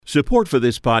Support for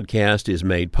this podcast is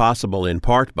made possible in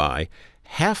part by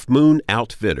Half Moon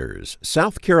Outfitters,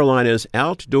 South Carolina's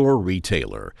outdoor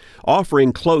retailer,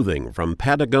 offering clothing from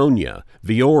Patagonia,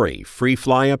 Viore, Free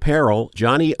Fly Apparel,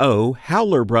 Johnny O,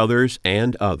 Howler Brothers,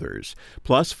 and others,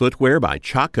 plus footwear by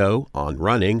Chaco, On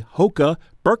Running, Hoka,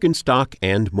 Birkenstock,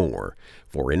 and more.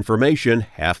 For information,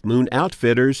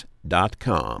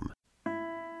 halfmoonoutfitters.com.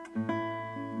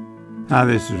 Hi,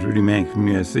 this is Rudy Mank from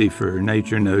USC for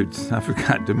Nature Notes. I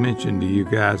forgot to mention to you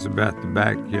guys about the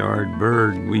Backyard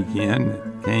Bird Weekend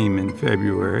that came in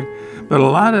February. But a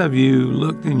lot of you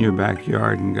looked in your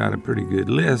backyard and got a pretty good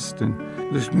list, and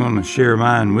just want to share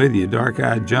mine with you.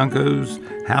 Dark-eyed juncos,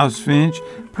 house finch,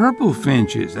 purple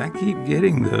finches. I keep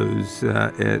getting those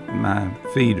at my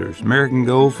feeders. American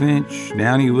goldfinch,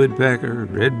 downy woodpecker,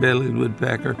 red-bellied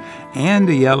woodpecker, and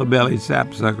a yellow-bellied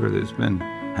sapsucker that's been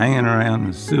hanging around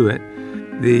the suet.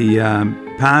 The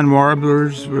pine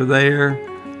warblers were there,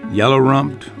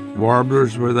 yellow-rumped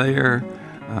warblers were there,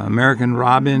 American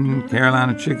robin,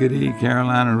 Carolina chickadee,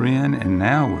 Carolina wren, and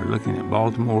now we're looking at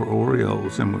Baltimore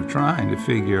orioles, and we're trying to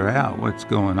figure out what's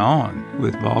going on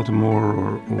with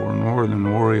Baltimore or northern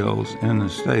orioles in the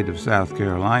state of South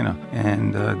Carolina.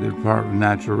 And the Department of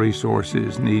Natural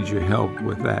Resources needs your help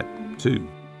with that, too.